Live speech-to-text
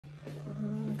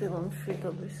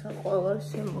დილამშვიდობისა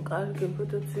ყველას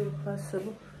შემოკარგებოდა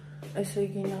ძირფასებო ესე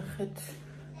იგი ნახეთ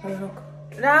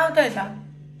რა უდედა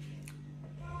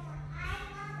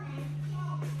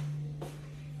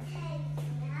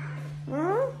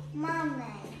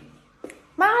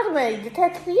Marmade,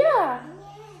 თეთრია?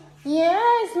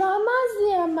 Yes,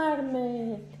 ლამაზია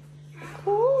marmade.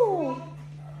 Cool.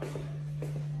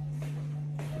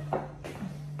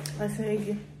 ასე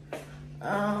იგი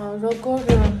როგორ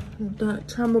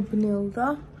ჩამობნელდა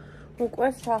უკვე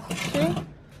სახლში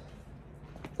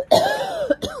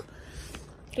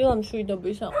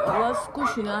დილამშვიდობისა ყველას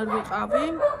გუშინ არ ვიყავი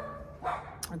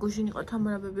გუშინ იყო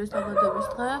თამარა ბებიას დაბადების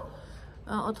დღე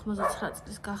 99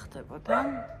 წლის გახდებოდა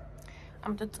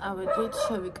ამიტომ წავედით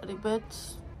შევიკრიბეთ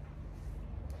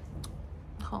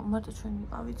ხო მარტო ჩვენ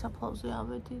ვიყავით საფლავზე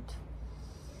ავედით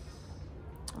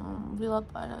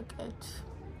ვილაპარაკეთ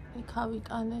იქ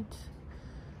ავიკანეთ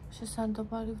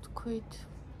შესაძლებელი ვთქვით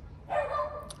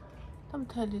და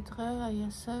მთელი დღე აი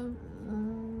ასე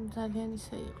ძალიან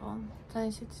ისე იყო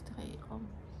ძალიან ისეთი დღე იყო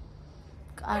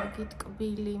კარგი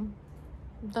ტკბილი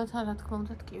და თან რა თქმა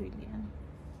უნდა ტკივილიანი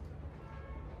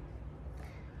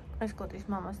ეს კოტის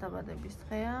მამას დაბადების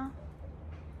დღეა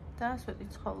და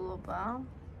სვეტიცხოვლობა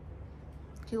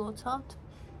გილოცავთ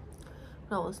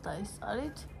რასაც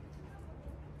დაისწარით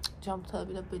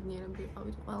ჯამთები და ბედნიერები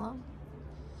იყავით ყველა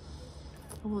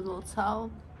ვილოცავ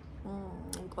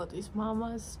კოტის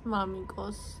მამას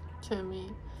მამიკოს ჩემი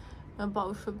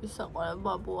ბავშვების საყვარელ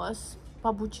ბაბუას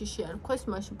ბაბუჩიში არ ქვეს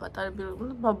მაშინ პატარები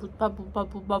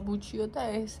ბაბუჩიო და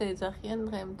ეს ეძახიან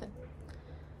დღემდე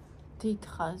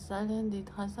დიდხანს ძალიან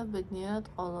დიდხანს და ბედნიერად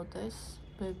ყოლოდეს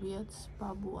ბებიაც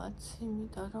ბაბუაც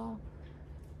იმიტომ რომ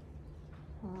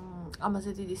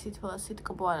ამაზე დიდი სიტყვა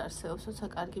არ არსებობს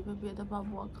როცა კარგი ბებია და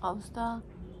ბაბუა გყავს და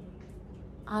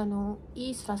ანუ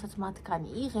ის რასაც მათგანი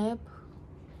იღებ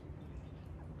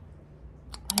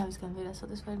არავისგან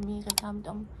ვერასოდეს ვერ მიიღებთ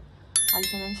ამიტომ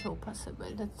არის ძალიან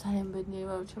შეუფასებელი და ძალიან ბედნიერი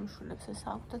ვარ რომ ჩემ შვილებს ეს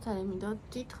აქვს და ძალიან მინდა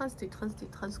დიდხანს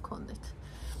გქონდეთ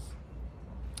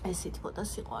ეს სიტყვა და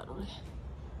სიყვარული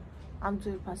ამ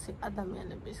ძვირფასი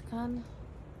ადამიანებისგან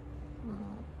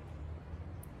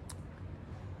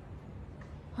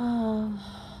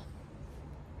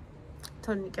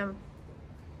თორნიკემ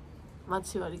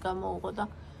მაცივარი გამოუღო და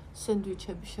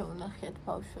სენდვიჩები შეუნახიათ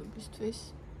ბავშვებისთვის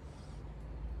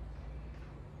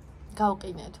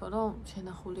გავყინეთო რომ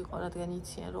შენახული იყო რადგან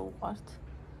იციან რომ უყვართ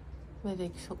მე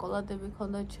ეგ შოკოლადები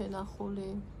ქონდათ შენახული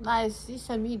და ეს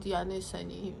ისე მიდიან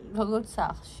ესენი როგორც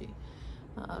სახლში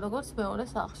როგორც მეორე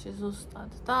სახლში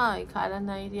ზუსტად და იქ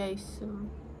არანაირია ის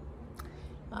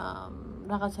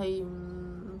რაღაცა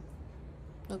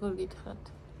როგორ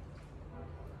გითხრათ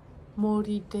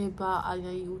მორიდება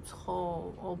აი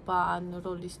უცხოობა ან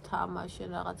როლის თამაში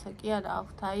რაღაცა კი არა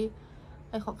აქვთ აი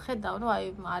ხო ხედავ რომ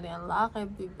აი არიან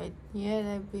ლაღები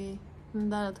ბედნიერები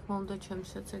და რა თქმა უნდა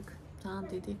ჩემსაც ეგ ძალიან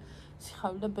დიდი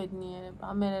სიხარული და ბედნიერება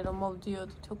მე რომ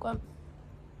მოვდიოდით უკვე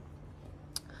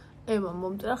ევა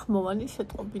მომწერა ხმოვანი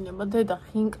შეტყობინება დედა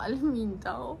ხინკალი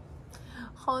მინდაო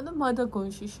ხო და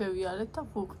მადაგონში შევიარეთ და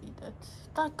ვუყიდეთ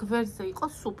და გვერდზე იყო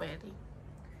სუპერი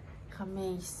ხა მე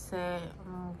ისე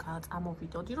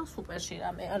წამოვიდოდი რომ სუპერში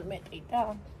რამე არ მეყიდა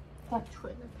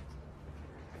გაჩვენებთ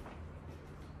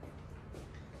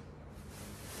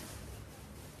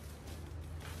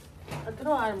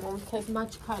დრო არ მომწევ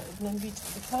მაჩქარებდნენ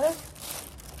ბიჭები ხარ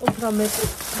უფრო მეტი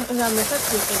რამესაც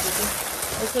ვიყიდი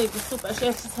ესე იგი სუპერში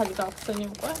ერთი ცალი გავხსენი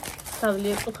უკვე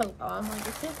დავლი ერთი ხელყავა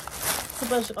მაგისი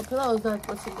სუპერში ყოფილა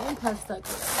 30%-იანი ფასი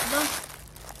დაკირავდა და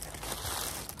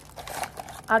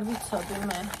არ ვიცოდი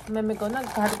მე მეგონა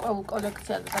გარკვეულ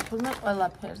კოლექციაზე და თურმე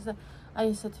ყველაფერზე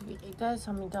აი ესეთი ვიყიდე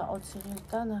 3 და 20 ღირს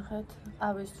და ნახეთ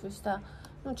ყავისთვის და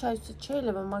ну чайისთვის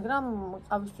შეიძლება მაგრამ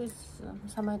ყავისთვის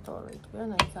 13 დოლარი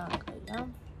თქვენ აი ძალიან კაია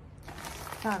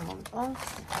ძალიან მომწონს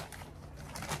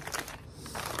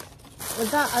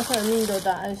და ასე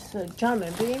მინდოდა ეს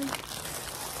ჯამები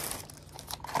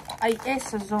აი ეს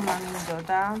ზომა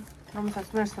მინდოდა რომელსაც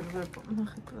ვერსად ვერ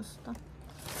ნახეთ პროსტა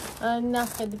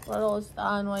ნახეთ პროსტა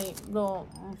ანუ აი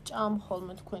რომ ჭამ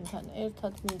ხოლმე თქვენთან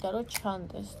ერთად მინდა რომ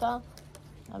ჩანდეს და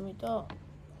ამიტომ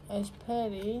ეს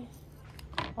ფერი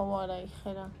ავარა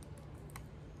იხერა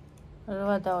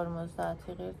 8.50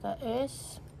 ღირს და ეს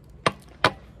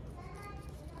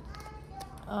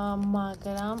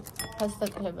მაგრამ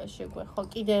ფასდაკლებაში უკვე ხო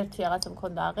კიდე ერთი რაღაცა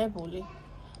მქონდა აღებული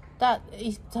და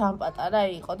ის ძალიან პატარა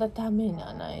იყო და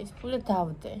დამენანა ის ფული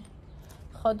დავდე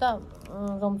ხო და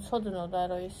რომ ცოდნოდა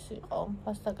რომ ის იყო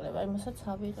ფასდაკლება იმასაც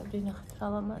ავიღებდი ნახეთ რა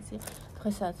ლამაზია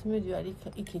დღესაც მივდივარ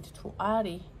იქით თუ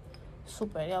არის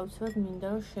სუპერი აუცილებლად მინდა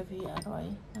რომ შევიარო აი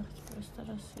ნახეთ პროსტა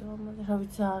რა სილამაზე რა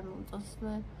ვიცი არ მომწონს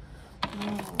მე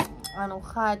ანუ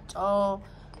ხაჭო,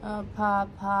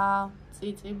 ფაფა,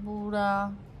 წიწიბურა,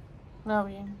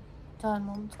 რავი, ძალიან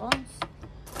მომწონს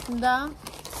და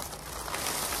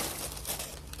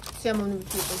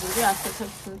სიამოვნებით ვიყიდე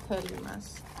ასეთებს მთელი მას.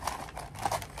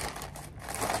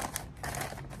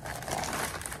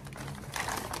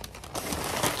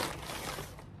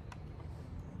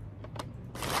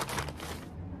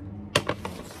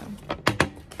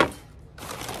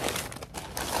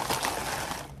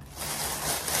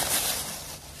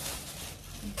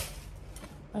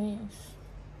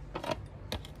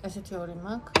 ესეთი ორი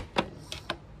მაქვს.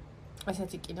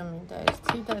 ესეთი კიდე მინდა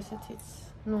ერთი და ესეთიც.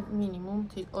 Ну, მინიმუმ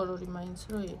ორი მაინც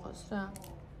რო იყოს რა.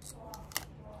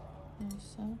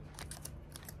 ესე.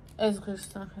 ეს ღირს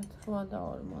ნახეთ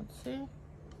 8.40.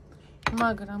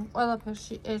 მაგრამ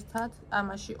ყველაფერში ერთად,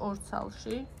 ამაში ორ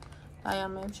ცალში, აი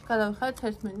ამებში გადავიხადეთ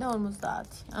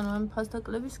 11.50. ანუ ამ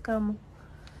ფასდაკლების გამო.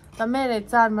 და მე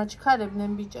ძალიან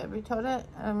მაჩქარებდნენ ბიჭები,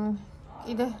 თორემ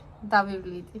კიდე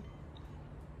დავივლიდი.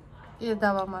 კიდე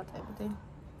დავამატებდი.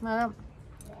 მაგრამ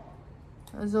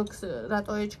ზოგს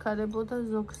რატო ეჩქარებოდა,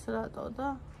 ზოგს რატო და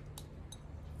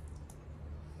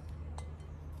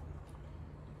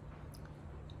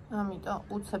ამიტომ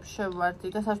უცებ შევვარდი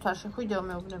და საერთოდ არ შეხვიდეო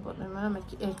მეუბნებოდნენ, მაგრამ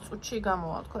მეთქი ერთ წუთში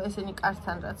გამოვა თქო, ესენი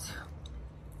კართან რაცი.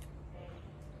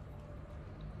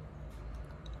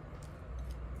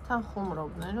 თან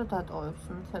ხუმრობდნენ, რომ დატოვებს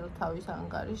მთელ თავის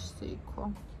ანგარიშს იქო.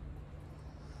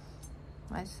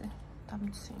 ესე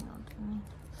დამცინოდნენ.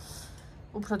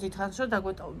 უფრო დიდხანს რომ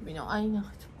დაგვეტოვებინო. აი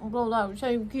ნახეთ. უბრალოდ არ ვიცი,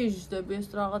 აი გიჟდები ეს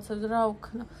რაღაცაზე რა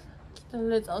ვქნა. კიდე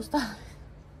ლეწავს და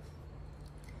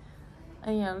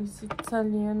აი არ ვიცი,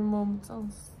 ძალიან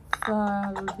მომწონს.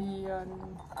 ძალიან.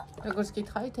 როგორც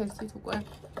გითხარით, ერთით უკვე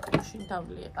უშინ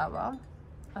დავლიყავა.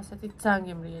 ასეთი ძალიან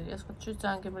გემრიელია, სხვათა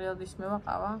ძალიან გემრიელდის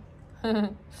მევაყავა.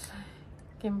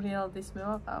 გემრიელდის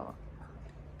მევაყავა.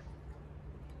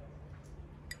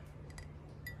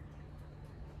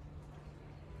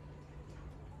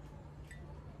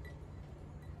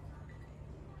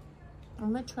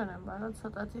 მეჩვენება, რომ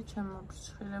ცოტათი ჩემო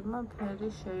ფრჩხილებმა ფერი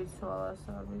შეიცვალა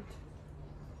სავით.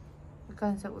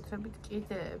 განსაკუთრებით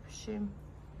კიდეებში.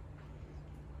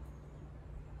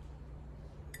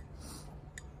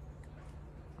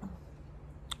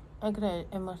 ეგრე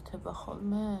ემართება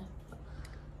ხოლმე?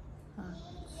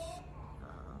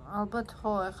 ალბათ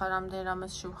ხო, ეხლა რამდენ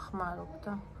რამეს შევხმარობ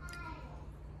და.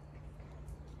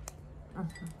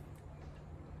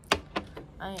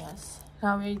 აი ეს,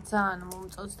 რავი ძალიან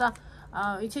მომწონს და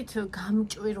იცით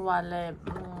გამჭვირვალე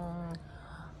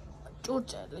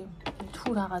ჭურჭელი თუ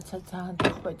რაღაცა ძალიან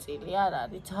დახვეწილი არ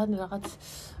არის, ძალიან რაღაც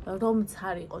რომც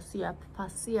არ იყოს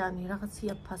იაფფასიანი, რაღაც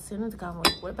იაფფასიანად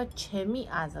გამოიყურება ჩემი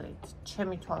აზრით,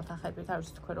 ჩემი თვალსაჩინით, არ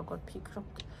ვიცი თქვენ როგორ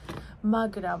ფიქრობთ.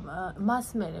 მაგრამ მას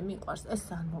მერე მიყვარს, ეს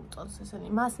ძალიან მომწონს ესენი.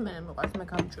 მას მერე მიყვარს მე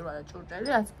გამჭვირვალე ჭურჭელი,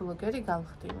 რაც ბლოგერი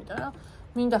გავხდი, იმიტომ რომ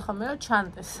მინდა ხოლმე რომ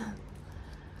ჩანდეს.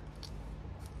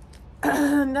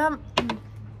 და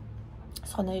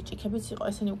სხვანაირი ჭიქებიც იყო,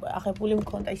 ესენი უკვე აღებული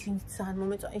მქონდა, ისინი ძალიან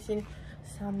მომეწონა, ისინი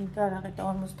 3 და რაღაც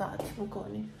 50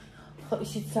 მგონი. ხო,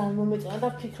 ისიც ძალიან მომეწონა და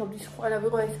ვფიქრობდი ყველა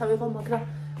ვიყო, ესა ვიყო, მაგრამ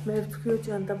მე ვთქვიო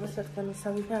ჯანდაბას რადგან ესა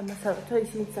ვიყო, ამას არ ვთქვა,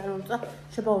 ისინი ძალიან მომწონა,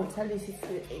 შევავიცალი ისიც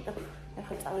ვიყიდა.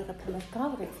 ეხლა წავიღებ ამას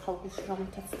გავრეც ხალხში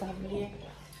რომელთაც დავლიე.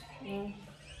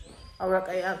 აურა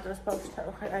კაი ამ დროს ბავშვთან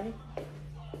ვხარ, აი.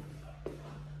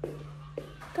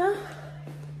 და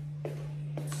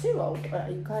სივა უკვე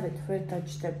აი გარეთ ვერ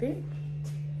დაჯდები.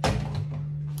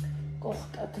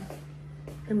 გოხტად.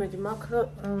 იმედი მაქვს,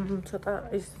 რომ ცოტა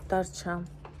ის დარჩა.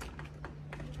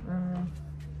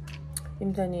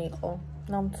 იმდენი იყო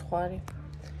ნამცხვარი.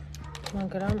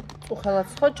 მაგრამ უხელაც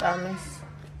ხო ჭამეს.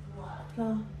 და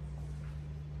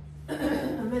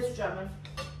მეც ჭამე.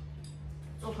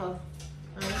 უხელ.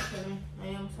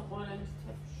 აი ამ საყურელის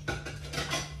თეფში.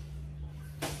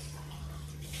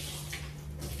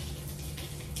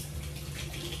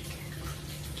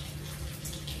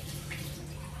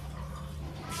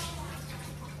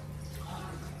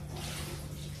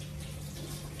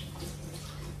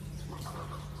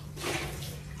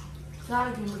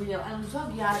 ძალიან გემრიელი, ანუ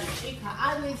ზოგი არის ჭიქა,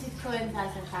 არ ვიცი თქვენს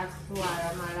ასე ხართ თუ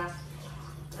არა, მაგრამ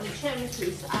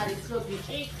ჩემთვის არის ზოგი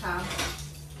ჭიქა.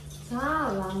 ძალიან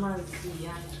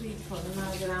ლამაზია თვითონ,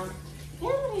 მაგრამ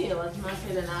გემრიელად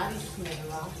მასედან არის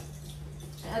ხმევა.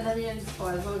 ადამიანის ხო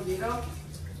ზოგი რომ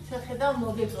შეხედავ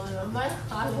მოგეწონა, მაგრამ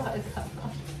არ ვარ გახა.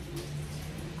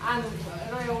 ანუ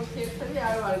რა ურთიერთობი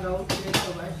არ ვარ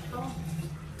გაუწიერთობაში, ხო?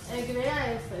 ეგრეა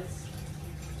ესეც.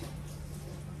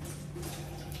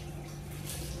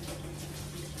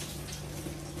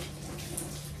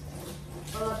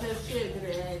 ყველაფერში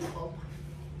ეგრეა იყო.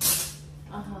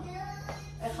 აჰა.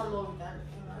 ეხლა მოვიდა.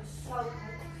 არის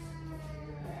სალფეტი.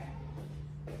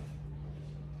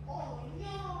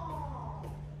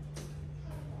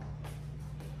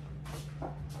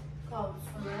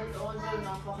 გავწვევ, ოღონდ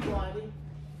ნახვა ხო არის.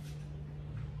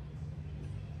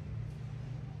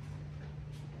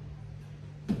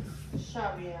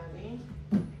 შავი არის.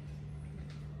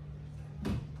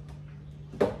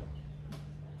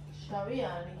 შავი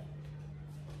არის.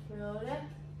 მეორე.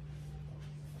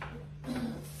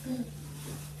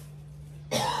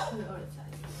 მეორე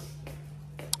წაი.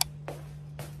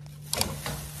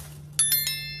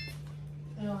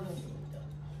 მეორე.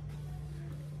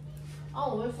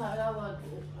 აუ, ეს არა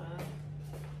ვატყა.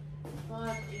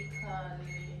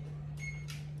 ვატიქარი.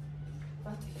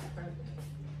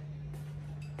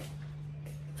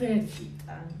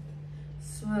 ვერტიტან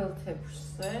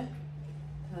სველთებში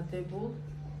დადებულ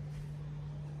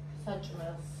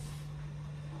საჭმელს.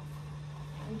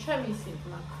 ჩემი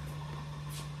სიტყვა.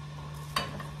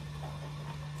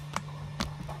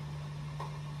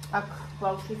 აქ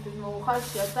ბავშვისთვის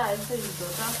მოუხარშია და ესე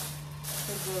იდოდა.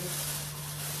 ეგრე.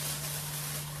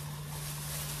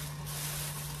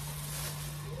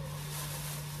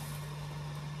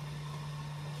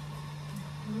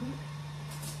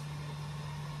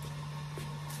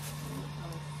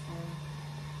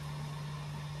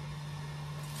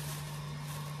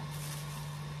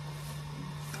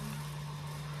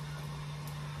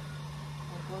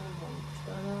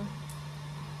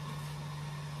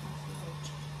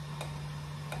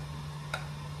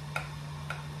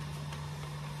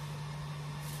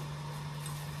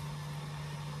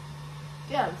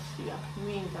 Gelsia,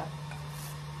 minda.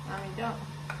 Amida.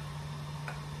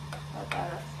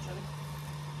 Pataraçı.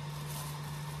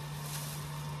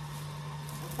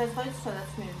 Fezhoyt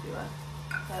sadats mivdivart.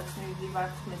 Sadats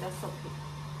mivdivart me da sopi.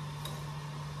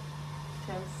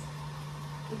 Chems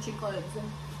uçikoebze.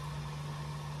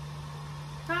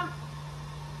 Ha.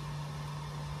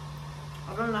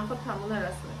 Aga nakho tamuna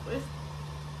rasmeqvis.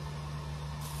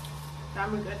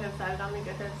 Gamigethebs, ar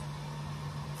gamigethebs.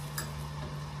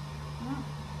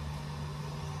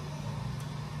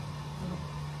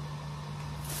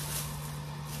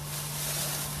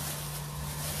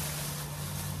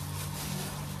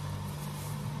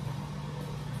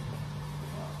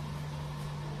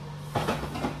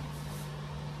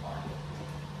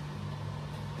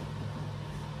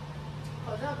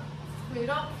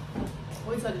 Mira,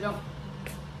 hoy salió.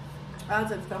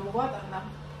 Ați გამოგვატანა.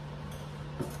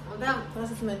 და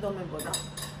რასაც მე დომებოდა.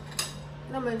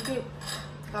 და მე კი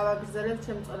გავაგრძელებ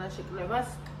ჩემ წონაში კლებას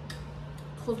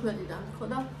 15-დან, ხო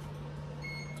და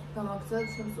გავაგრძელებ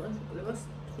ჩემ წონაში კლებას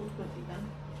 15-დან.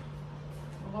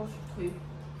 როგორ ვთქვი?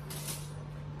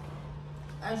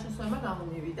 აი შესაძლოა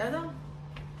გამომივიდა და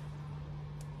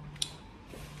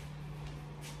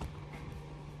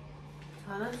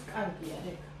თანაც კარგია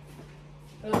ეგ.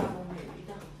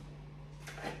 გამომივიდა.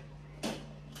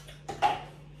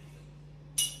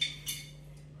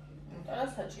 და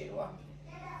საჭიროა.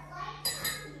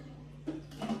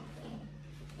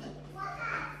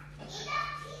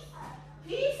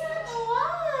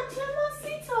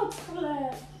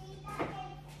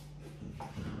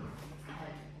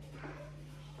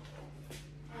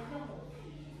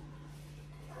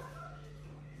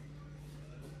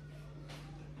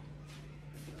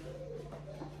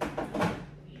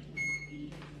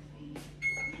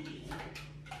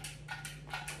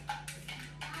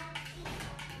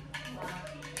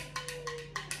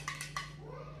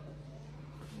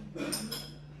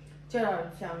 ჯერ არ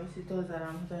ვიცი ამისი დოზა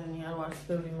რამდენი არ ვარს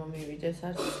ბევრი მომივიდეს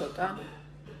არც ცოტა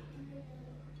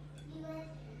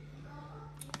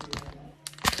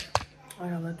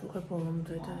არა ვატუხებ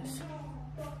ბოლომდე და ეს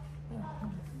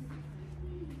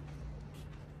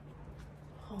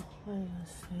ხო აი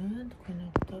ასე თქვენ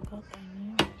ახლა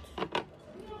გაყენებთ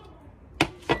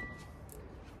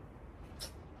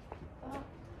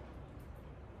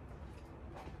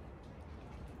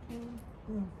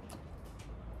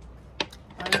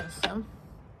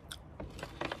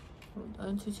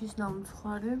Antes não me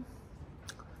fare,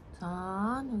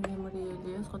 tá? Ninguém Maria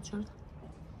Elias, Richard.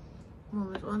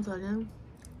 Moment on zalem.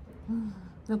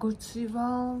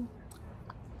 Negociva.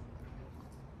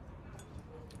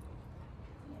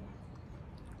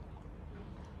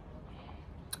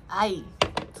 Ai,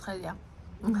 ცხელია.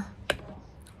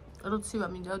 როცივა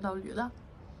მინდა დავლიო და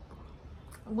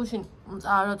გუშინ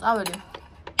წავედი.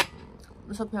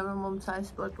 სოფია მომცა ეს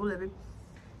სპორტულები.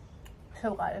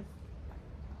 შევყარე.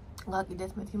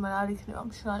 გაკიდეთ მეთი, მაგრამ არ იქნება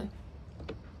მშრალი.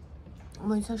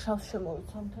 მოიცა შავს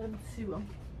შემოვიცამ თემ ცივა.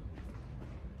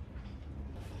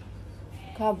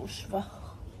 გაბუშვა.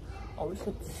 აუ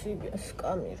ისე ცივია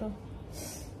სკამი რა.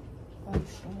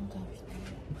 ბავშვი დავიდე.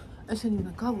 ესენი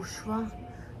უნდა გავუშვა,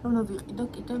 რომ ვიყიდო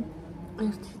კიდე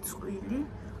ერთი წყვილი,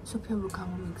 სოფიამ რო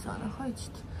გამომიგზავნა, ხო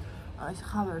იცით? ეს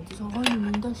ხავერდის ოღონდ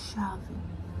მინდა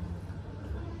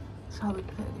შავი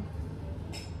ფერი.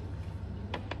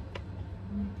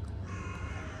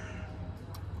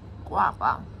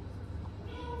 ყვაყვა.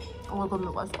 როგორ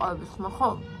მიყვარს ყვავების ხმა, ხო?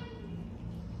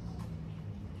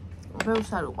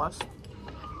 ბევრს არ უყვარს.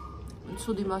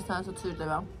 ცუდი მასთანაც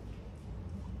უცირდება.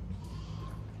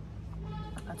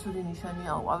 ცუდი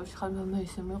ნიშანია ყვავის ხმა, მე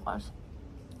ისე მიყვარს.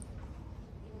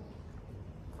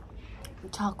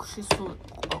 ჩაქვში სულ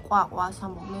ყვაყვას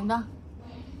ამბობდნენ და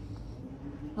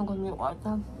როგორ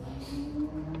მიყვარდა.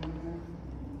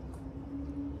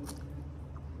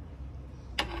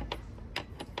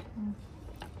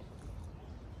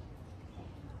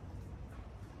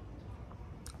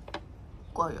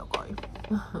 Qoy.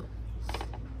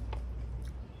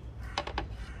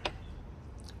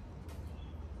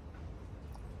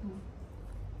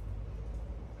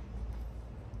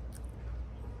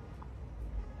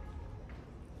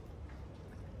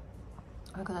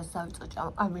 Agora sabe წოჭა,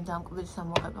 ამი დამკვიდრის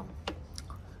ამოღება.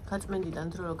 გაწმენდიდან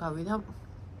დრო რო გავიდა,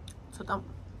 ცოტა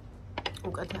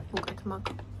უკეთ მაგ.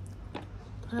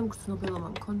 თან გრძნობელობა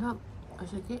მქონდა,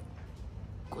 ესე იგი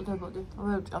კუდებოდი,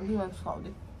 ვერ ვჭამდი, ვერ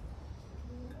ვსვავდი.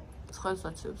 სხვა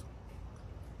საცივს.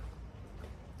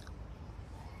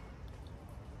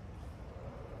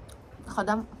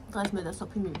 ხოდა დღეს მე და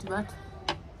სოფი მივდივართ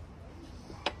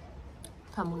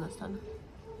თამუნასთან.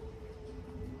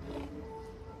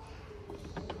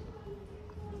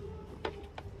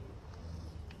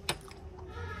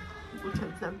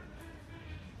 ტუჩებზე.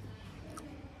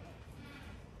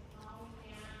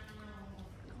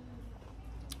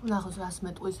 ნახოს რას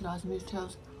მეტყვის, რას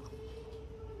მირჩევს.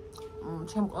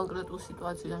 ჩემ კონკრეტულ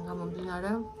სიტუაციიდან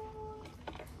გამომდინარე.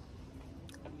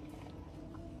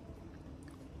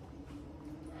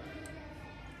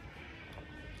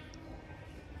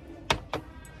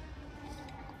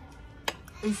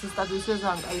 ის სტატუსი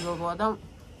ზანკაიბობა და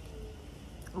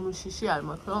უმშიში არ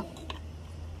მაქვს, რომ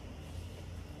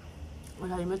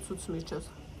რაიმე ცუც მირჩევს.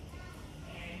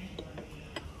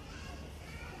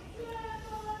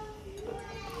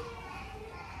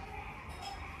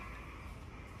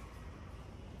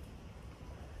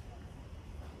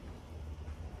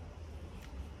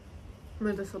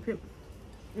 მე და სოფი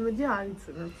იმედი არ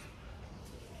იცნობთ.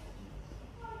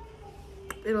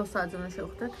 პირველ საათზე უნდა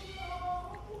შევხვდეთ.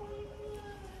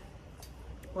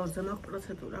 ორზე მაქვს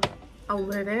პროცედურა. აუ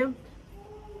მერე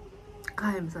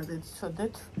გაემზადეთ,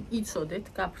 იცოდეთ,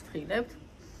 გაფრთხილებთ.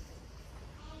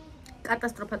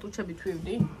 კატასტროფა ტუჩებით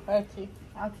ვივდი.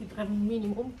 1-10 დღე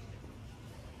მინიმუმ.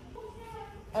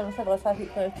 ანუ სადღაც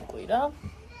 1 კვირა.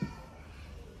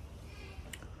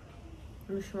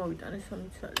 მიშ მოვიტანე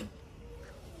სამიცალი.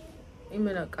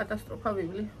 იმენა კატასტროფა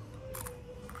ვივლი.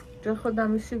 ჯერ ხო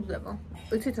დამისივდება.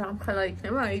 იცით რა მხელა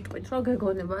იქნება, აიტყვით რომ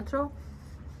გეგონებათ რომ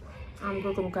ამ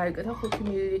გოგომ გაიგეთა 5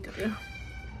 მილilitrია.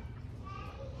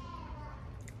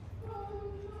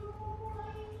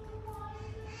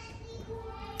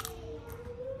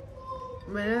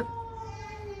 მე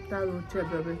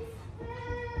დავუჩებები.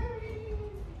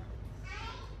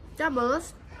 ჯაბოს.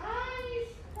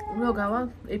 ნუ გავა,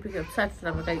 იფიქრებ, საერთოდ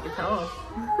რამე გაიგეთაო.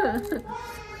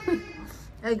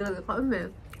 ეგრევე ყავ მე.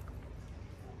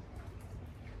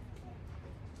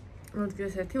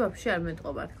 მოდგეს ერთი ვაფშე არ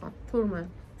მეტყობათ ხო? თურმე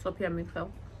სოფია მითხევ.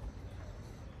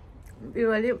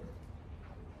 პირველი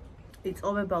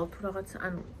იწოვებაო თუ რაღაც,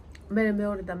 ანუ მე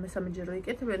მეორე და მესამე ჯერ რო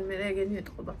იკეთებენ, მე ეგენი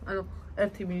ეტყობა. ანუ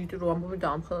 1 მილილიტრი რო ამბობენ და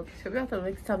ამხელად შევიათ, ანუ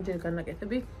მე 3 ჯერ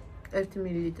განაკეთები 1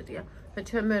 მილilitrია. და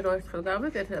ჩემ რო ერთხელ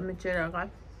გავაკეთე და მე ჯერ აღარ.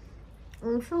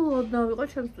 სულ ოდნავ იყო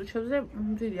ჩემს ტუჩებზე,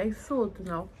 მძირი, აი სულ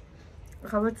ოდნავ.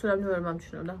 ხა ვერც რამე ვერ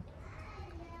მომჩნევდა.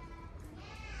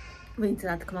 ვინც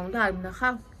რა თქმა უნდა არ ვნახა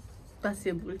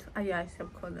დასიებულით. აი ესე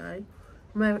მქონა, აი.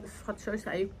 მე სხვა შორის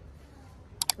აი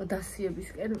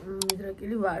დასიებისკენ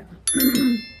მიდრეკილი ვარ.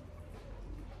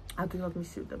 ადვილად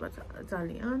მისივდება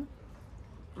ძალიან.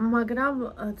 მაგრამ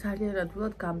ძალიან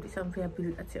ადვილად გამდის ამ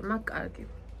რეაბილიტაცია მაგ კარგი.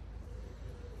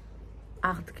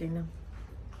 აღდგენა.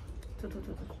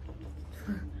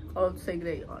 ყოველთვის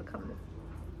ეგრე იყო აქამდე.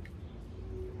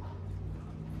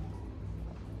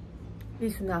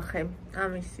 ის ნახე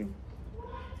ამისი.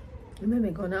 მე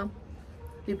მეგონა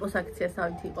ლიპოსაქცია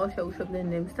სავით იყო, შეუშვებდნენ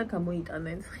ნემს და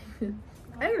გამოიტანენ.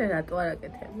 ეგრე რატო არ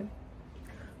აკეთებდნენ?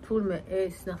 თურმე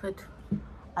ეს ნახეთ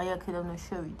აი აქედან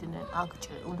შევიდნენ, აქ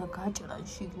უნდა გაჭრან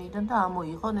შიგნიდან და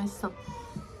ამოიღონ ეს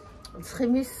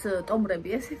ცხიმის ტომრები,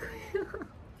 ესე ქვია.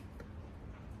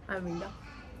 ამინდა.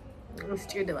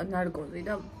 სჭირდება ნარკოზი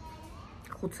და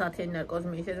 5 საათიანი ნარკოზი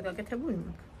ისე გაკეთებული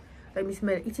მაქვს. აი მის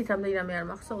მე იცით რამდენი არ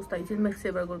მახსოვს და იცით მე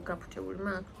ხსება როგორ გაფრჩებული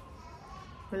მაქვს.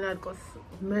 მე ნარკოს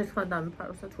მერცხმა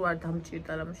დამიფაროსად რო არ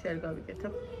დამჭირდა რამე არ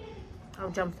გავიკეთებ. ამ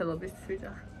ჯანმრთელობისთვის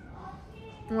ვიძახი.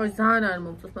 ой ძალიან არ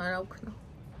მომწონს მაგრამ რა ვქნა.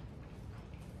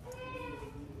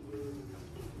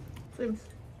 წიმს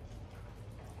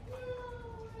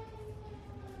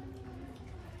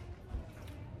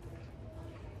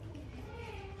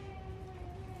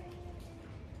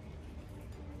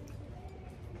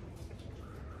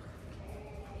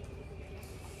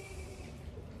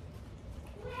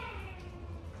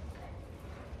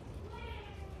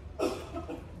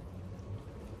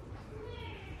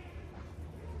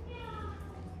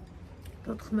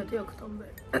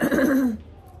Oktoberi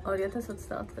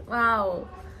 2024. Ვაუ!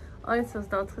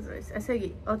 2024 წლის. ესე იგი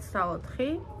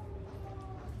 24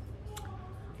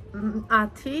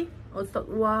 10 20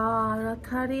 ვაა რა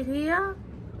თარიღია?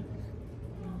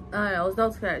 არა,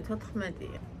 24 არის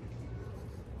 14-ია.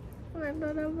 მე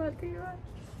დარაბატი ვარ.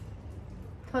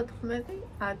 14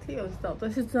 10 20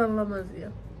 ეს ძალიან ლამაზია.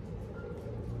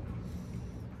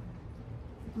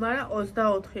 მაგრამ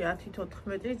 24 10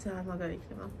 14 ძალიან მაგარი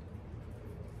იქნება.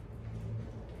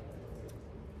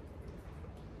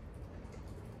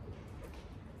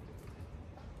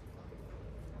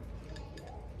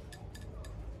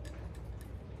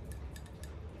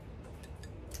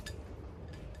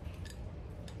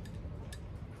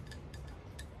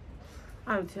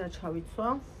 არ ვიცი რა ჩავიცვა.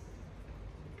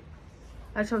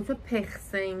 არ ჩავიცვა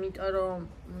ფეხზე, იმიტომ რომ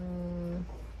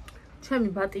ჩემი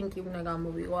ბატინკი უნდა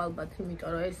გამოვიღო ალბათ, იმიტომ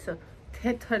რომ ეს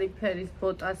თეთრი ფერის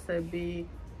ბოტასები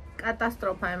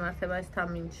კატასტროფა ემართება ეს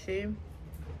თამინში.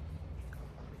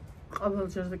 ყოველ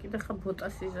ჯერზე კიდე ხა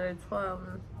ბოტასის რეცვა.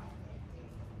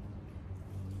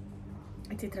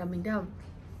 იცით რა მინდა?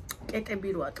 კეტები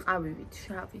როა ტყავივით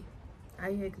შავი.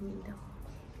 აი ეგ მინდა.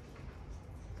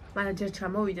 მაგრამ ჯერ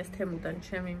ჩამოვიდეს თემუდან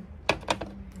ჩემი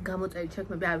გამოწერით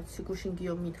შექმნები, არ ვიცი გუშინ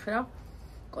გიო მითხრა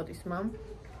კოტის მამ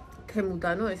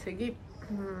თემუდანო, ესე იგი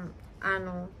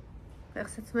ანუ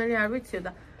ფეხსაცმელი არ ვიციო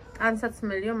და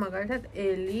ტანსაცმელიო მაგალითად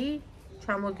ელი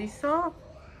ჩამოდისო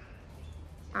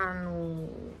ანუ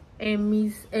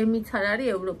ემიც არ არის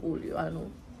ევროპულიო, ანუ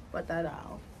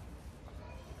პატარაო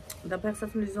და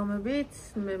ფეხსაცმლის ზომებით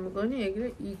მე მგონი ეგრე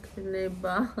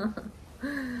იქნება.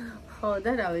 ხო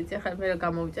და რა ვიცი, ახლა მე რა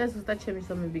გამოვიწე, ზუსტად ჩემი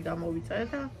ზომები გამოვიწე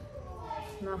და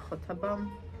ნახოთ, აბა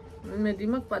იმედი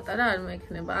მაქვს პატარა არ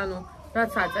მექნება. ანუ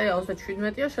რაც აწერია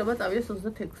 37-ია, შეიძლება წავიდეს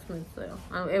 36-ზეო.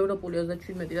 ანუ ევროპული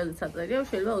 37, რაც აწერია,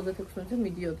 შეიძლება 36-ზე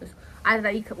მიდიოდეს. არა,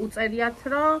 იქ უწერიათ,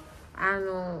 რომ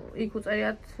ანუ იქ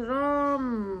უწერიათ, რომ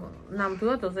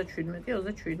ნამდვილად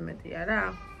 27-27-ია რა.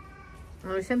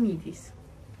 ანუ ისე მიდის.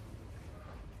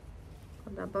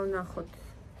 და აბა ნახოთ.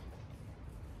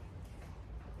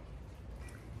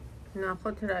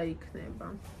 ნახოთ რა იქნება.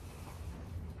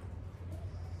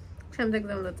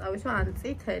 შემდეგზე უნდა წავისვა ან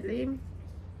წითელი,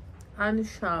 ან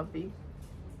შავი.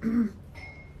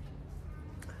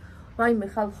 ვაიმე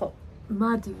ხალხო,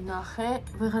 მადი ვნახე,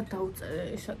 ვეღარ დაუწერე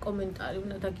ესა კომენტარი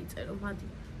უნდა დაგიწერო, მადი.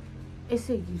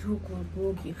 ესე იგი როგორ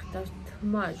მოგიხდა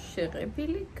თმა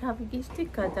შეღებილი, გავიგისდი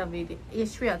გადავირი.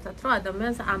 იშვიათად რომ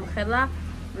ადამიანს ამხელა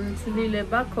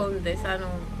ცვლილება კონდეს,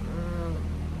 ანუ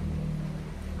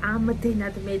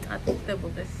ამდენად მეტად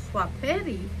ხდებოდეს სხვა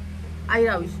ფერი. აი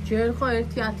რა ვიცი, ჯერ ხო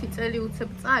 1-10 წელი უცებ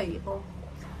წაიღო.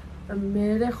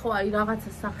 მერე ხო აი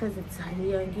რაღაცა სახეზე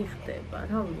ძალიან გიხდება,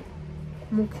 რა ვიცი.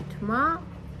 მუქი თმა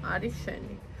არის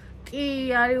შენი. კი,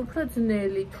 არის უფრო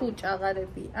ძნელი, თუ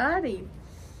ჭაღარები არის.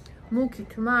 მუქი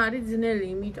თმა არის ძნელი,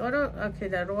 იმიტომ რომ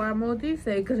აქედა რო ამოდის,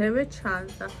 ეგრევე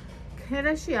ჩანს.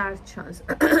 ქერაში არ ჩანს.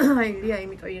 აი რია,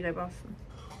 იმიტომ იღებას.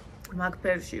 მაგ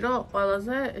ფერში რომ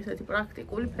ყველაზე ესეთი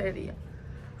პრაქტიკული ფერია.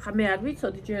 ხა მე არ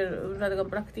ვიცოდი ჯერ რადგან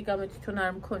პრაქტიკა მე თვითონ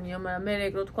არ მქონია, მაგრამ მე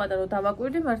ეგ რო თქვა და რომ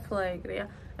დავაკვირდი მართლა ეგრეა.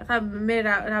 ხა მე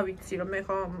რა ვიცი რომ მე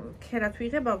ხო ქერად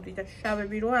ვიღებავდი და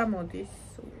შავები რო ამოდის,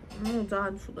 ნუ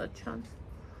ძალიან ცუდად ჩანს.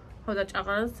 ხო და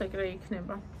ჭაღარაც ეგრე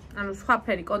იქნება. ანუ სხვა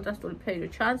ფერი, კონტრასტული ფერი რო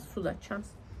ჩანს, ცუდად ჩანს.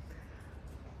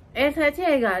 ერთ-ერთი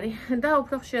ეგ არის და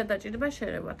უფრო ხშირად დაჭირდება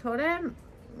შერევა, თორემ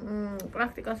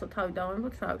პრაქტიკასო თავი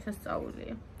დავამბობთ, რა ვიცი,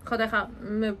 სწავლია. ხო და ხა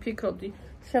მე ვფიქრობდი,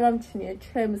 შევამჩნიე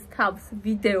ჩემს თავს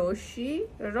ვიდეოში,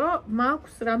 რომ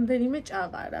მაქვს რამდენიმე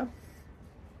ჭაღარა.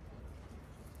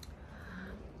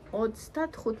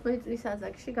 35 წლის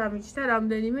ასაკში გამიჩნდა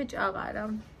რამდენიმე ჭაღარა.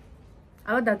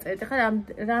 აბა დაწერეთ, ხა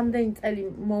რამდენი წელი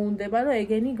მოუნდება, რომ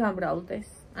ეგენი გამრავლდეს.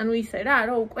 ანუ ისე რა,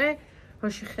 რომ უკვე რო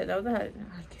შეხედავ და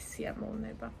არ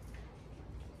გესიამოვნება.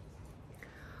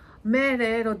 მე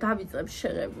რო დავიწყებ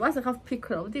შეღებებას, ახლა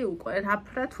ვფიქრობდი უკვე რა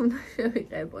ფრად უნდა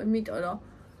შევიყებო, იმიტომ რომ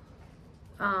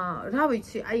რა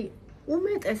ვიცი, აი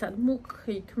უმეტესად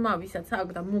მუქი თმა ვისაც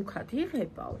აქვს და მუქად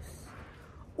იღებავს,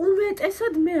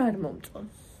 უმეტესად მე არ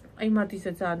მომწონს. აი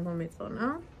მათიზე ძალიან მომეწონა.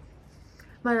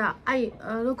 მაგრამ აი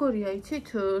როგორია იცით,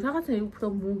 რაღაცნაირი უფრო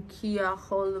მუქია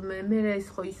ხოლმე, მე ეს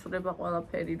ხო ისურება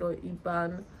ყველაფერი რომ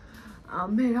იბან.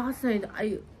 მე რაღაცნაირი აი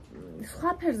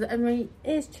სხვა ფერზე, ანუ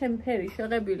ეს ჩემ ფერი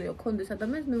შეღებილიო კონდეს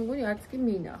ადამიანს, მე მგონი არც კი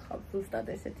მინახავს ზუსტად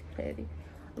ესეთი ფერი.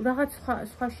 რაღაც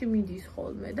სხვაში მიდის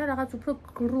ხოლმე და რაღაც უფრო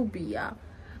გრუბია.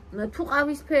 თუ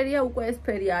ყავისფერია, უკვე ეს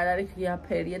ფერი არ არის ღია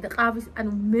ფერია და ყავის,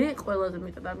 ანუ მე ყველაზე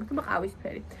მეტად არ მიხდება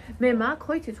ყავისფერი. მე მაქვს,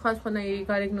 ხო იცით, სხვადასხვანაირი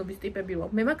გარეგნობის ტიპები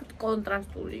ვაქვს. მე მაქვს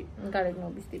კონტრასტული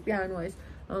გარეგნობის ტიპი, ანუ ეს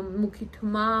მუქი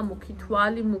თმა, მუქი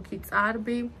თვალი, მუქი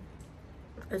წარბი.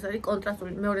 ეს არის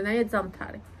კონტრასტული, მეორენაირად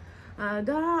ზამთარი.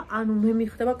 და ანუ მე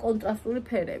მიხდება კონტრასტული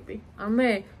ფერები. ანუ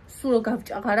მე სულ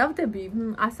გავჭაღარავდები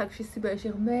ასაკში სიბერში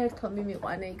ღმერთო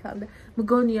მიმიყვანე იქამდე.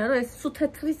 მგონია რომ ეს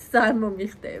სუთეთრის ძალიან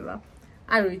მომიხდება.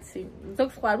 არ ვიცი,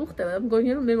 ზოგს ხო არ უხდება,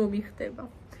 მგონია რომ მე მომიხდება.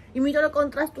 იმიტომ რომ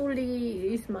კონტრასტული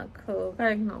ის მაქვს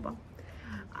გარეგნობა.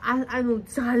 ანუ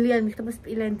ძალიან მიხდება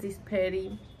სპილენძის ფერი.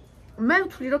 მე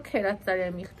ვთვლი რომ ქერაც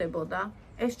ძალიან მიხდებოდა.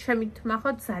 ეს ჩემი თმა ხო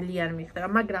ძალიან მიხდება,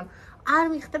 მაგრამ არ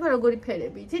მიხდება როგორი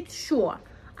ფერები, იცით, შუა.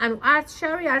 ანუ არც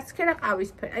შავი, არც ქერა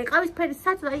ყავისფერი. აი ყავისფერი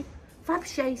სათო, აი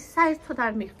ვაფშე აი საერთოდ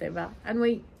არ მიხდება. ანუ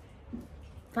აი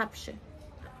ვაფშე.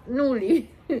 ნული.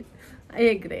 აი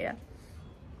ეგრეა.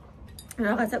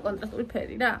 რაღაცა კონტრასტული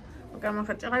ფერი რა. მაგრამ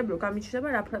ახლა ჭაღარები რო გამიჩნდება,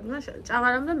 რა ფრად უნდა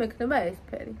ჭაღარამდე მექნება ეს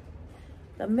ფერი.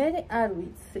 და მე არ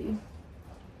ვიცი.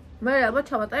 მე ალბათ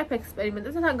ჩავატარებ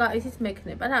ექსპერიმენტებს და თან ისიც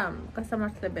მექნება რა,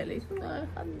 გასამართლებელი.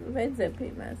 ახლა ვეძებ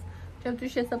იმას.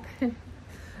 ჩემთვის შესაძლებელი.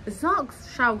 ზოგს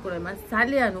შავგვრემას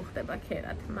ძალიან უხდება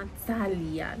ქერათმა,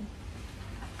 ძალიან.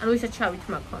 ანუ ისაც შავი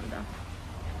თმა ქონდა.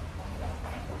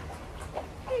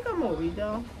 აი გამოვიდა.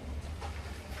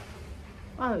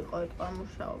 აი ყოიტყვა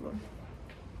მუშაობა.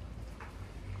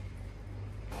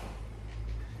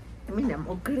 მინდა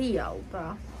მოგრიალდა.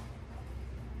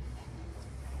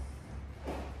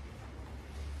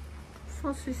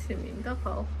 სოსისი მინდა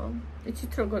ხალხო.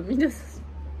 იცით როგორ მინდა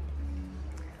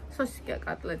სოსიკა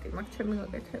კატლეტი მაქვს ჩემი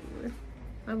გაკეთებული.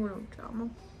 აი უნდა ვჭამო.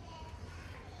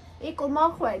 იკო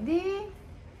მოხვედი?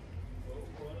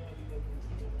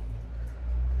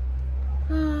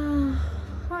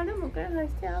 ხანე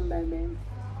მოგერასტი ამბები.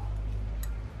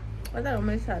 და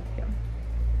რომელი საათია?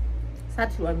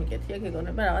 საათი ვარ მიკეთია,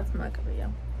 გეგონება რაღაც მაკრია.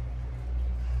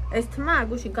 ეს თმა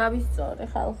გუში გავისწორე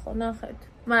ხალხო, ნახეთ.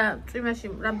 მაგრამ წვიმაში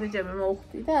რამდენჯერმე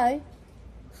მოვხვდი და აი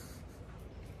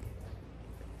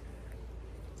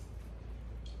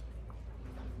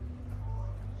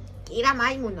კირა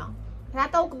მაიმუნო,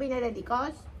 რატო უკბინერედ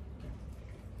იყოს?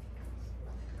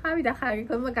 ხავი და ხარი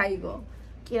ხომ გაიგო.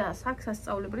 კირა საქს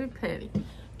ასწავლებრივი ფერი.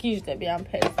 გიჟდები ამ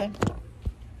ფერზე.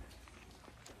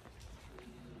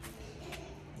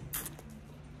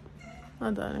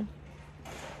 ადარე.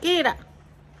 კირა.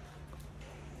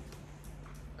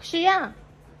 ქსია?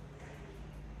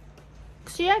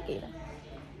 ქსია კირა?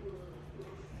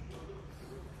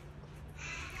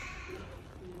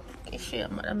 კიშია,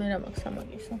 მაგრამ მე რა მაქვს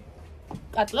ამაგისო.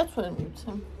 კატლეტს ვერ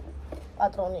მივცემ.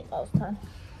 პატრონი ყავს თან.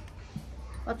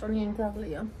 პატრონი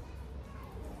ენძაღლია.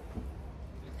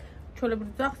 ჩოლებრივ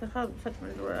ძაღლს ახლა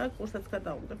საჭმელი რა, კურსაც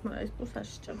გადავუდგებ, მაგრამ ეს კურს არ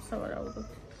შეჭამს სავარაუდოდ.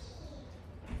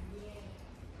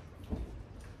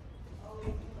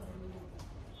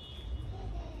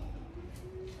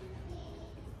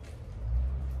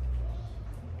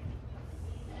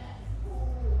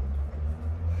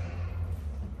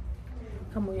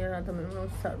 გამოიარა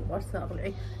ადამიანს საყვარს ზაღლი.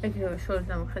 ეგრევე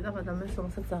შორიდან ვხედავ ადამიანს,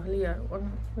 რომელსაც ზაღლი არ უყვარს.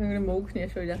 მე მოუქნია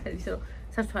შორიდან ხედი, ისე რომ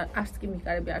საერთოდ არც კი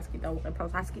მიკარები, არც კი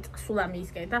დაუყეფავს, არც კი სულ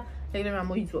ამისკენ და ეგრევე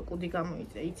ამოიძვა კუდი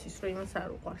გამოიწე, იცის რომ იმას არ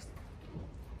უყვარს.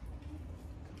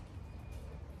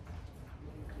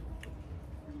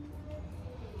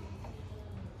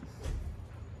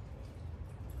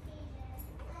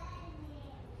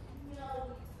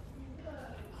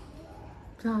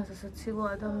 ძალიან სასაცილო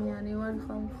ადამიანი ვარ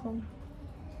ხალხო.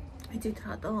 იცით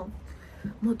რატო?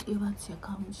 მოტივაცია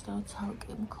გამიჩნდა რომ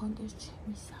ცალკე მქონდეს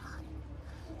ჩემი სახლი.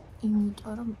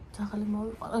 იმიტომ რომ ძაღლი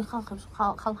მოვიყვარო.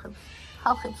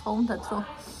 ხალხებს ხო უნდათ რომ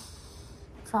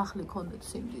სახლი ქონდეთ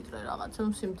სიმდიდრე რაღაცა,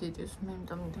 ნუ სიმდიდრის მე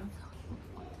მინდა.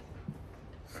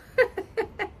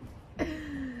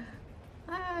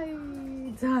 აი,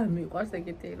 ძალიან მიყვარს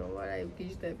ეგეთი როვა, აი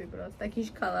გიჟდები ბროს და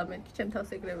გიშქალამეთ, ჩემ თავს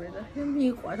ეგრევე და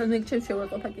მიყვარს, ანუ ეგ ჩემ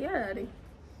შეურაყოფა კი არ არის.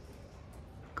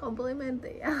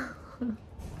 კომპლიმენტია.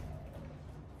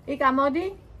 იკა მოდი.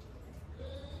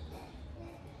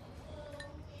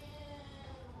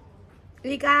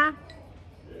 იკა.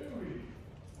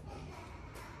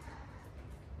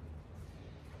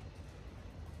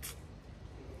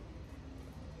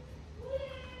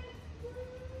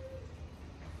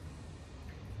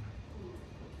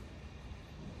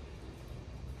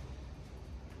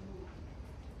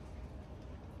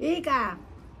 იკა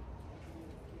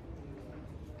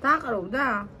დაყრობდა?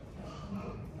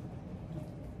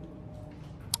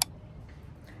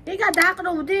 იკა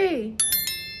დაყრობდი?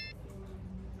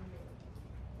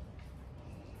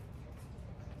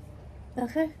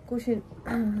 ნახე, გუშინ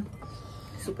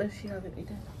სუპერში რა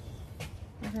ვიყიდე.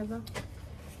 ნახება.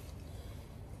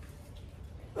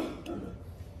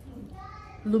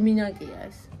 ლუმინაკია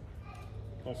ეს.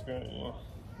 ასკარია.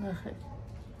 ნახე.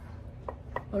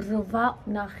 8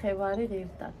 ნახევარი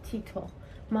ღირდა თითო.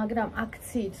 მაგრამ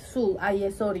აქციით სულ აი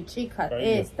ეს ორი ჭიქა,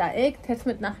 ეს და ეგ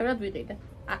 11 ნახევრად ვიყიდე.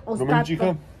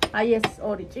 30. აი ეს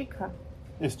ორი ჭიქა.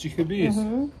 ეს ჭიქები ეს?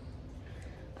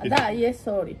 და აი ეს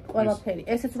ორი, ყველაფერი.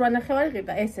 ესეც 8 ნახევარი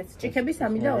ღირდა, ესეც ჭიქები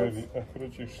 3 და 20. ახლა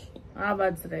ჭიქს.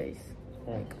 აბაძრე ის.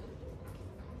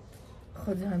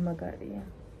 ხო ძალიან მაგარია.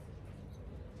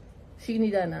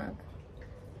 შიგნიდან აქ.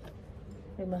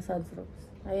 იმას აძრობს.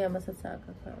 აი ამასაც აქ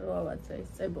რო ავაძრე ის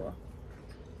წებოა.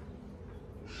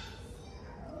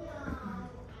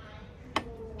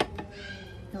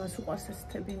 ამას უყვარს ეს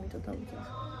თები, იმიტომ დავუძახ.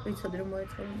 ვიცოდი რომ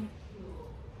მოეწყებინე.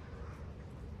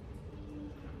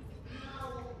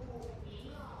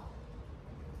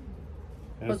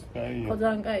 ეს კაია. ხო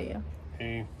ძალიან კაია.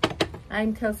 აი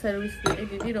მთელ სერვისს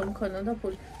ვიყიდი რომ მქონოდა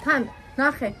ფული. თან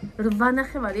ნახე 8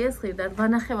 ნახევარი ეს ღირდა,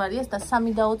 8 ნახევარი ეს და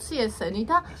 3 და 20 ესენი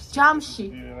და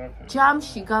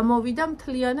ჯამში გამოვიდა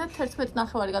მთლიანად 11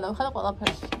 ნახევარი გადავიხადა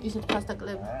ყველაფერში. ისეთ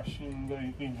ფასტაკლები. მაშინ და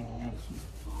იყიდო.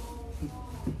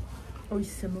 ой,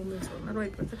 ისე მომეწონა, რომ აი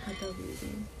პროცესს გადავიდი.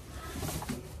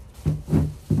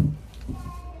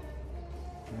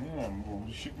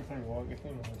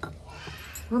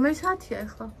 რომელი საათია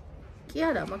ახლა? კი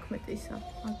არა, მაგ მეტისა.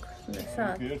 აქ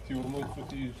საათი.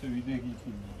 1:40 ისე ვიდეგი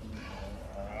კი.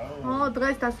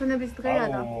 დღეს დასვენების დღეა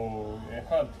და.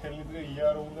 ეხლა თელი დღე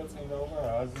იარო უნდა წინა უნდა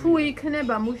აზრი. თუ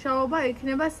იქნება მუშაობა,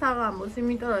 იქნება საღამოს,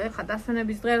 იმიტომ რომ ეხლა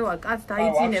დასვენების დღე როა, კაც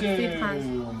დაიძინებს თითქოს.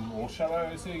 ორშაბა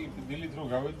ესე დილით რო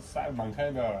გავედი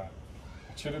მანქანა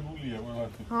ჩერებულია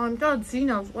ყველაფერი. იმიტომ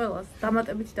ძინავს ყველას,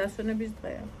 დამატებითი დასვენების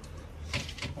დღეა.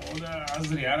 და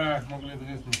აზრი არა მოკლედ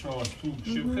დღეს მუშაობას თუ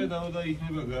შევხედავ და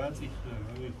იქნება გააწიხდა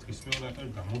დღის მეორე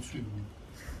ნახევარი გამოცვილი.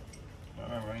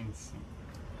 არა მაინც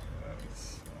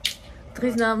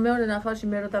დღის მეორე ნახევარში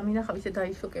მე რო დამინახავ ისე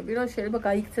დაიშოკები რომ შეიძლება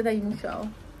გაიქცე და იმუშაო.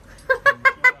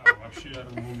 ვაფშე არ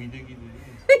მოვიდეგი.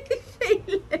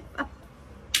 შეიძლება.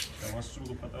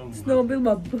 დავასრულო პატალონი.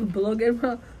 ცნობილმა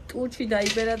ბლოგერმა ტუჩი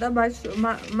დაიბერა და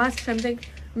მას შემდეგ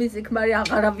მისი ქმარი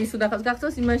აღარავის უნახავს.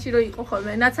 გახსოვს იმაში რომ იყო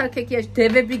ხოლმე ნაცარქექიაში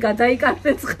დევები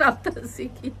გადაიკარგეს ხრაფტას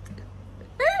იქით.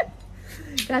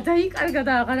 გადაიკარგა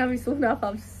და აღარავის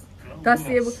უნახავს.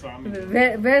 დასიებ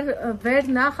ვერ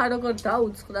ნახა როგორ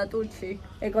დაუწყდა ტუჩი.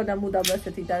 ეგონა მუდამ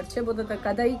ასეთი დარჩებოდა და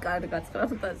გადაიკარგა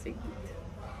ხრაფტას იქით.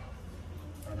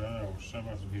 არა,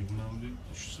 უშამას გიგნავდი.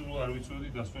 სულ არ ვიცოდი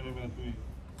დასვენება თუ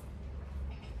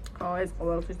ხო, ეს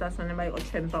ყოველთვის დასვენება იყო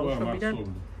ჩემ ბავშვობიდან.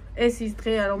 ეს ის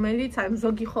დღეა, რომელიც აი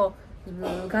ზოგი ხო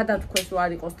გადათქვეს რომ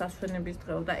არ იყოს დასვენების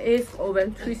დღეო და ეს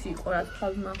ყოველთვის იყო რა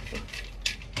თქმა უნდა.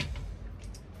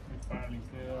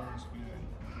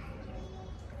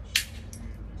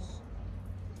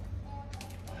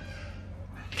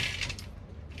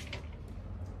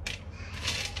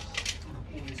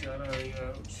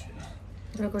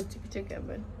 როგორ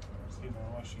ჭიკჭიკებენ?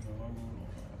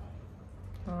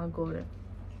 აგორე.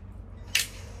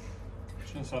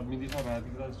 შენ საბმიდიხარ რა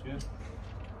ადგილას ჯერ?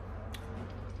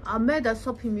 მე და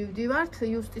სოფი მივდივართ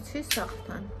იუსტიციის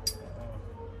სახლთან.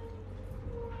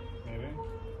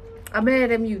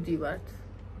 მე მივდივართ.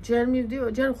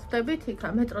 ჯერ ხვდებით იქა,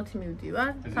 მეტროთი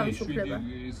მივდივარ, თავისუფლება.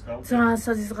 ძალიან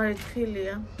საზღარი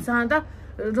თხილია. ძალიან და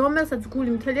რომელსაც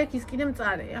გული მთელი აქვს ის კიდე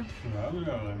მწარეა.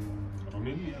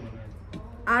 რომელია?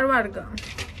 არ ვარგა.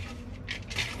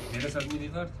 მე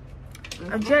საბმიდიხარ?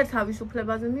 ჯერ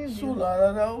თავისუფლებაზე მივდივარ. სულ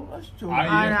არა უყასჯო.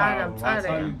 არა,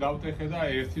 მწარეა. დავტეხე და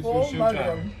ერთი წუთი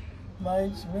შევჭარ.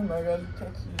 მაინც მე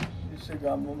მაგალითად ისე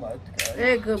გამომადგა.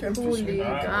 ეგ ფული,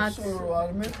 კაც. არ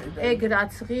მეყიდა. ეგ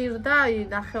რაც ღირდა,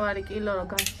 ნახევარი კილო რო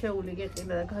გაშეული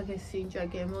გიყიდა და გაგესინჯა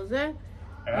გემოზე.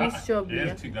 ის შობია.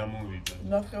 ერთი გამოვიდა.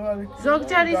 ნახევარი კილო.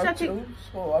 ზოგჯერ ისეთი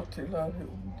 10 ლარი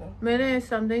უნდა. მე ეს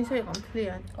რამდენისა იყო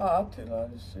მთლიანი? 10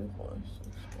 ლარი იყო ეს.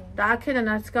 და აქედან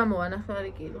არც გამოვა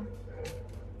ნახევარი კილო.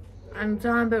 ანუ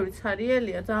ძალიან ბევრი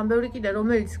ცარიელია, ძალიან ბევრი კიდე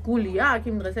რომელიც გულია, აქ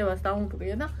იმ დღეს ევას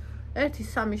დაუნგრია და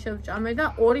 1-3 შევჭამე და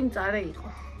 2 მწარე იყო.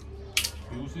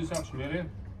 იუსტიციის სახლში მერე?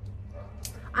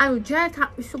 ანუ ჯერ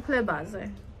თავისუფლებაზე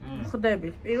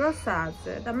ხვდებით პირველ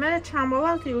საათზე და მე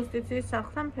ჩამოვალთ იუსტიციის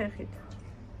სახლთან ფეხით.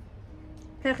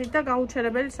 ფეხით და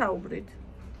გაუჩერებელი საუბრით.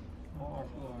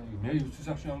 მე იუსტიციის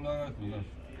სახლში უნდა გავიყიდე.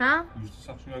 რა? იუსტის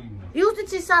სახში აგინდა.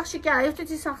 იუსტიცის სახში კი არა,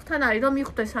 იუსტიცის სახთან არის, რომ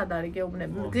მიხვდეს სად არის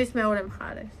გეუბნები, გზის მეორე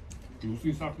მხარეს.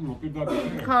 იუსტის სახში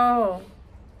მოკიდაგინე? ხო.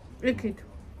 იქით.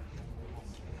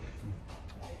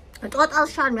 ტოტალ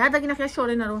შარმი, არ დაგინახია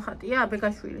შორენა რომ ხატია,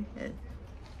 ბეგაშვილი.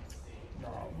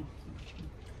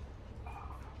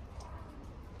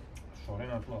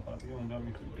 შორენა თუ ახატია, უნდა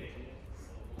მიხვიდე.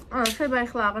 შეიძლება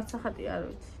ეხლა აღარ სახატი არ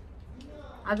ვიცი.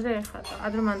 ადრე ეხატა,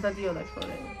 ადრე მან დადიოდა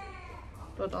შორენა.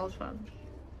 ტოტალ შარმი.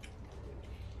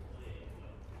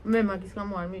 მე მაგის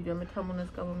გამო არ მივიდიო, მე თამუნას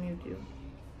გამო მივიდიო.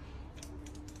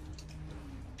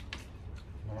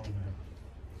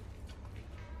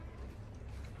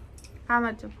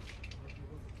 გამარჯობა.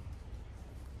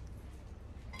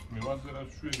 მე ვაზერად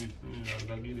შვილი, არ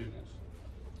დაგირეკეს.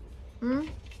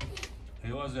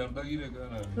 ევაზე არ დაგირეკა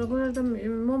რა. როგორ არ და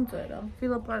მომწერა,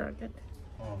 ვილაპარაკეთ.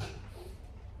 ხო.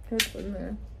 თეთრი მე.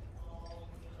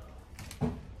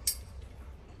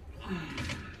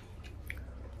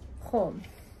 ხო.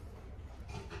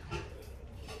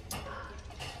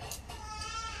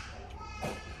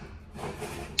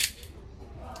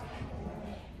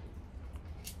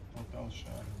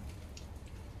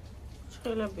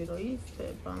 ხელები რო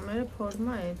იწება, მე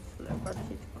ფორმა ეცლება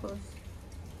თითქოს.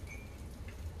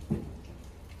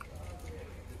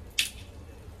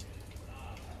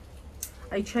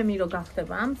 აი ჩემი რო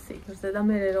გახდება ამ სიკრზე და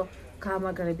მე რო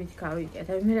გამაგრებით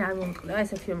გავიკეთებ, მე არ მომწყდება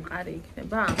ესეთი მყარი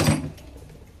იქნება.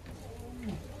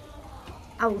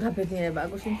 აუ რა ბედნიერება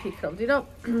გუშინ ფიქრობდი რომ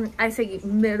აი ესე იგი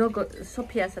მე როგორ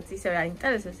სოფიასაც ისევე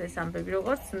აინტერესებს ეს ამბები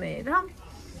როგორც მე რა.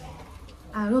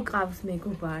 რო ყავს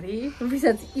მეგობარი,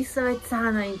 ვისაც ისევე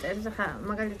ძალიან აინტერესებს, ხა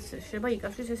მაგალითად შეიძლება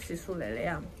იკავშიროს ეს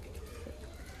სისულელეა.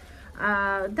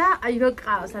 და აი რო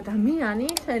ყავს ადამიანი,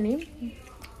 შენი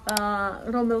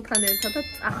რომელთან ერთადაც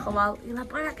წახვალ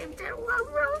ილაპარაკებთ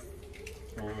უამროს.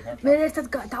 მე ერთად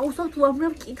დავუსვამთ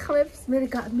უამრავ კითხვებს, მე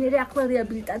ახლა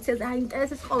რეაბილიტაციაზე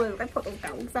აინტერესებს ყოველდღე ფოტოს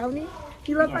გავგზავნი.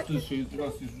 ილაპარაკებთ. ეს შეიძლება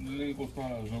სისულელე იყოს,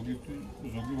 მაგრამ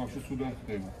ზოგი ვაფშე სუდან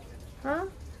ხდება. ჰა?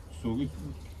 ზოგი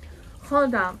ხო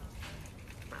და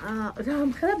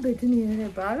რამხელა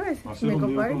ბედნიერებაა, რომ ესეთი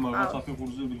მეგობარი ყავს.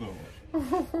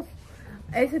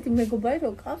 ესეთი მეგობარი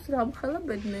რო ყავს, რამხელა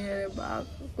ბედნიერებაა.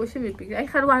 გუშინ ვიფიქრე, აი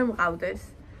ხა რო არ მყავდეს.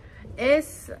 ეს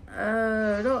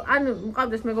რო ანუ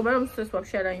მყავდეს მეგობარი, რომ სულ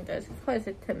ვაფშე არ აინტერესებს, ხო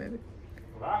ესეთი თემები.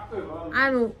 რა ხდება?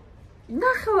 ანუ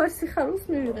ნახევარ სიხარულს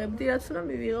მივიღებდი, რაც უნდა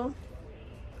მივიღო.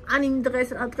 ან იმ დღეს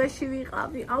რა დღეში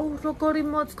ვიყავი, აუ როგორი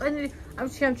მოწყენილი, ამ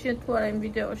შეამჩნიეთ თუ არა იმ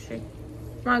ვიდეოში.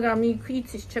 მაგრამ იქ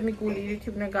იცის ჩემი გული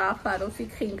რითი უნდა გაახაროს,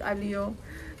 იქ ხინკალიო.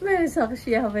 მე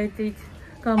სახში ავედით,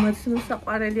 გამაცნო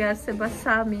საყვარელი არსება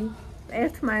 3,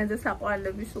 ერთმანეთზე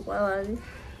საყვარლების უყალანი.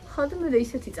 ხო და მე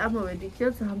ისეთი წარმოვედით,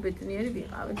 რომ ძალიან ბედნიერი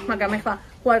ვიყავი. მაგრამ ეხლა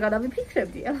ხო არ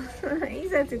გადავიფიქრებდი.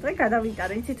 ისეთი დღე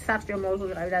გადავიტანე, იცით სახში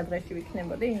მოვუღავი რა დღეში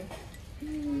ვიქნებოდი.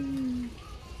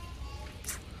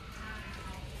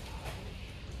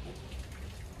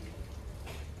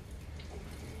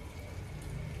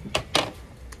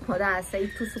 ხო და ასე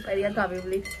თუ სუპერია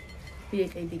გავივლით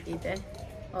ვიყიდი კიდე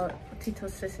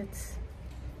თითოს ესეც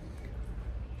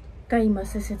და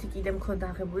იმას ესეთი კიდე მქონდა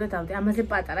აღებული და დავდე ამაზე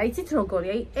პატარა იცით როგორი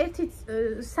აი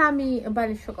 1-3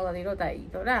 ბალის შოკოლადი რო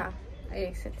დაიდო რა აი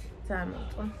ესეთი ძალიან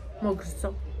მოწყვა მოგრძო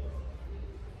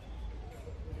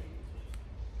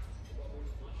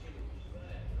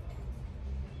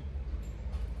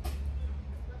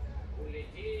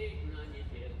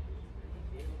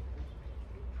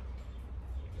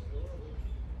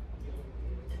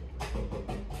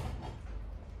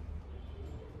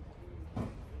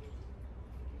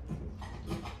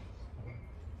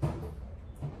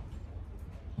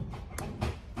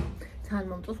თან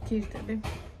მომწოს გირდები.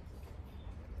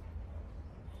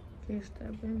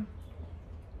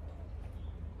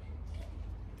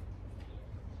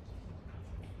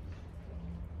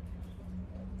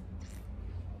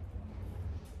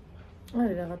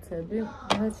 არის რაღაცები,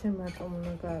 რაც შემატომ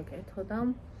უნდა გააკეთო და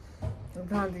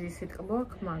ძალიან დიდი სიტყვა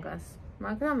აქვს მაგას.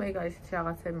 მაგრამ ეგ არის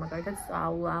რაღაცები, მაგალითად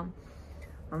სწავლა,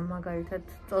 მაგალითად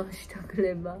წონაში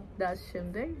დაგლება და ამ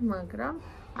შემდეგ, მაგრამ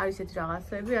არის ესეთი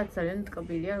რაღაცები, რაც ძალიან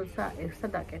ტკბილია, როცა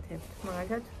ერთად აკეთებთ.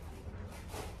 მაგალითად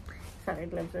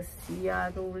საყიდლებზე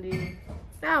სიარული.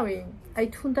 რავი, აი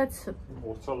თუნდაც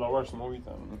ორცა ლავაშს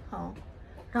მოვიტანე. ხო.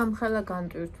 რამხელა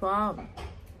განტვირთვა.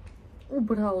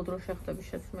 უბრალოდ რო შეხვდები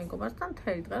შენს მეგობართან,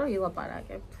 მთელი დღე რო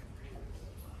ილაპარაკებთ.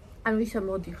 ანუ ისე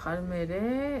მოდიხარ მერე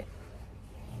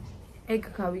ეგ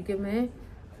გავიგე მე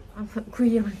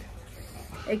გვიან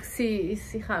ეგ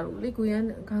სიხარული გვიან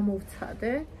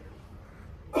გამოვცადე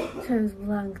ჩემს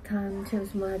ბლანკთან,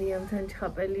 ჩემს მარიამთან,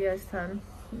 ჩხაპელიასთან,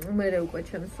 მერე უკვე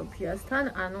ჩემს სოფიასთან,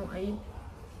 ანუ აი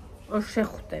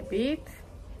შეხვდებით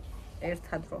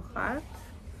ერთად რო ხართ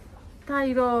და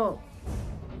აი რომ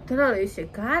ისე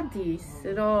გადის,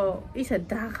 რომ ისე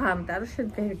დაღამდა, რომ შენ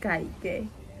ვერ გაიგე.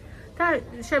 და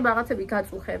შენ რაღაცები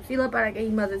გაწუხებს, ილაპარაკე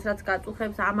იმაზეც, რაც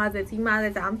გაწუხებს, ამაზეც,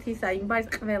 იმაზეც, ამთისა, იმ ბარის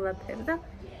ყველაფერი და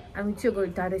არ ვიცი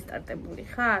როგორი დარესტარტებული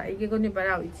ხარ? იგეგონება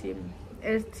რა ვიცი,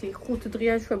 1-5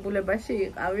 დღიან შვებულებაში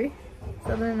იყავი,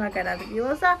 სადღაც მაგარ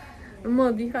ადგილას და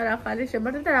მოდი ხარ ახალი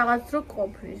შემართე და რაღაც რო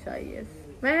ყოფნის აი ეს.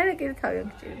 მე კიდე თავი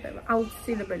მგჭირდება,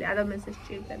 აუცილებელი ადამიანს ეს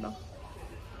სჭირდება.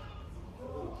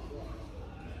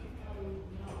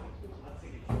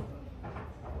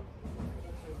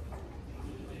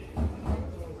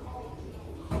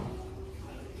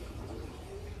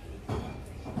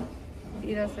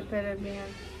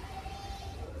 Seferebien.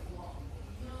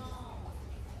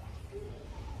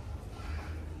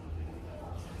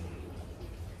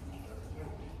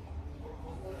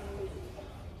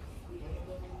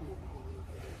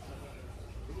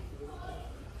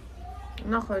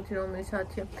 ნახოთ რომელი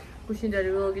საათია.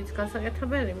 გუშინდელი ვლოგიც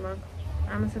გასაკეთებელი მაქვს.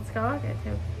 ამასაც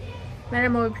გავაკეთებ. მე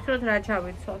მოვიფიქროთ რა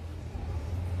ჩავიცვალ.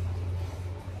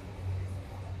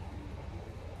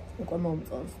 უკვე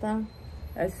მომწონს და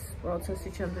ეს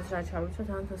პროცესი ჩემთვის რა ჩავიცვათ,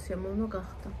 ანთა სიამოვნო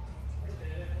გახდა.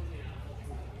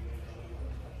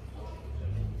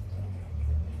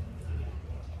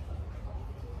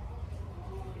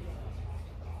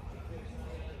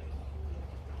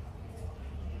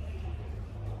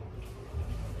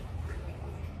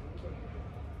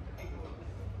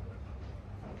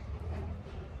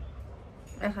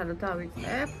 ეხლა რომ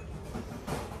დავიწყებ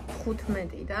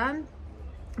 15-დან,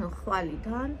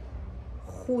 ხვალიდან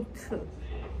 5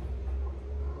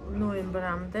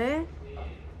 ნოემბრამდე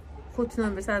 5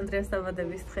 ნოემბერს ანდრიას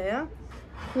დაბადების დღეა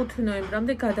 5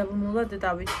 ნოემბრამდე გადაბმულად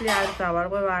დავიცვლი არ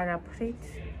დავარღვევ არაფრით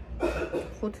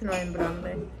 5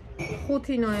 ნოემბრამდე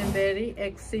 5 ნოემბერი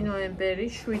 6 ნოემბერი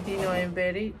 7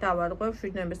 ნოემბერი დავარღვევ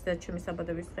 7 ნოემბერს და ჩემი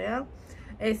დაბადების დღეა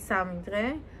ეს 3 დღე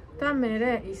და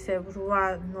მე ისევ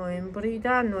 8 ნოემბრი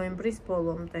და ნოემბრის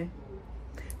ბოლომდე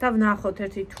და ვნახოთ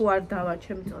ერთი თუ არ დავა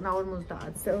ჩემი წონა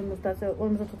 50-ზე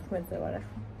 54-ზე ვარ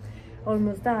ახლა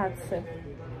 50-ზე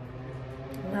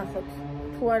ნახოთ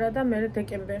თუ არა და მე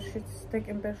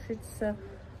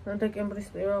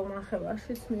დეკემბრის პირველ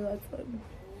ნახევარშიც მივაწვევი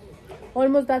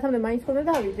 50-მდე მაინც უნდა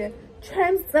დავიდე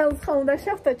ჩემს წელს ხო უნდა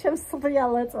შევხვდე ჩემს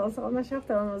სრიალა წელს ხო უნდა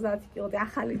შევხვდე 50 კილოდე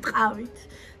ახალი ტყავით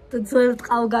და ძველ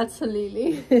ტყავგაცლილი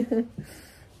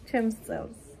ჩემს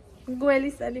წელს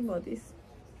გველის წელი მოდის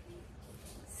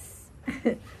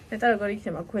Eta როგორ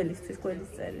იქნება გველისთვის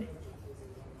გველის წელი?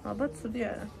 ალბათ ცუდი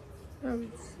არა. რა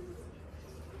ვიცი.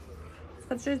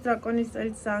 საერთოდ დრაკონის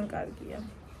წერიც ძალიან კარგია.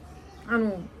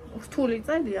 ანუ რთული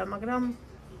წელია, მაგრამ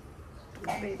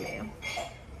ტკბილია.